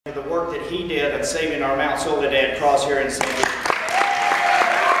work that he did in saving our Mount Soledad cross here in San Diego.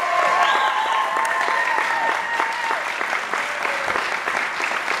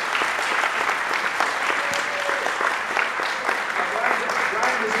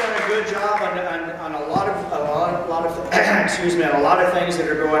 Good job on a lot of excuse me, on a lot of things that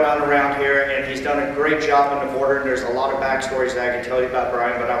are going on around here, and he's done a great job on the border. And there's a lot of backstories that I can tell you about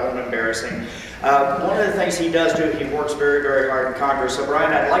Brian, but I won't embarrass him. One of the things he does do, he works very, very hard in Congress. So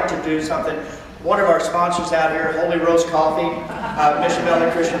Brian, I'd like to do something. One of our sponsors out here, Holy Rose Coffee, Mission Valley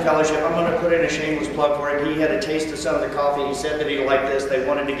Christian Fellowship. I'm going to put in a shameless plug for him. He had a taste of some of the coffee. He said that he liked this. They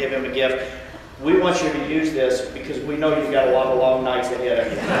wanted to give him a gift. We want you to use this because we know you've got a lot of long nights ahead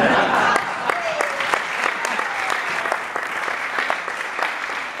of you.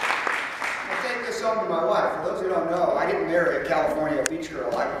 I take this home to my wife. For those who don't know, I didn't marry a California beach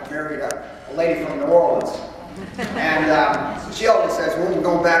girl. I married a lady from New Orleans. And she always says, well, we're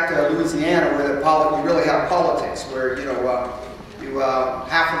going back to Louisiana where we really have politics, where, you know,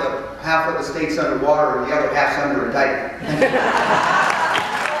 half of the state's underwater and the other half's under indictment.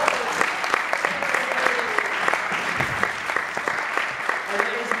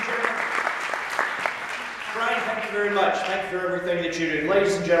 Very much. Thank you for everything that you do.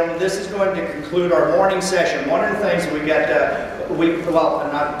 Ladies and gentlemen, this is going to conclude our morning session. One of the things that we got,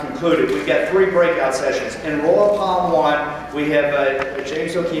 not concluded, we've got 3 breakout sessions. In Royal Palm 1, we have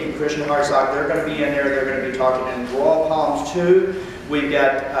James O'Keefe and Christian Hartsock. They're going to be in there. They're going to be talking. In Royal Palms 2, we've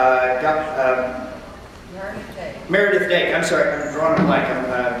got Meredith Dake. I'm sorry, I'm drawing a blank.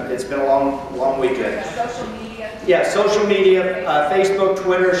 It's been a long weekend. Social media. Yeah, social media, Facebook,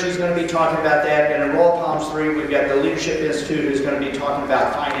 Twitter, she's going to be talking about that. And in Royal Palms 3, we've got the Leadership Institute who's going to be talking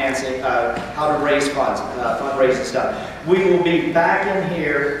about financing, how to raise funds, fundraising stuff. We will be back in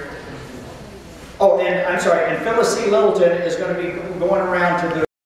here. Oh, and I'm sorry, and Phyllis C. Littleton is going to be going around to the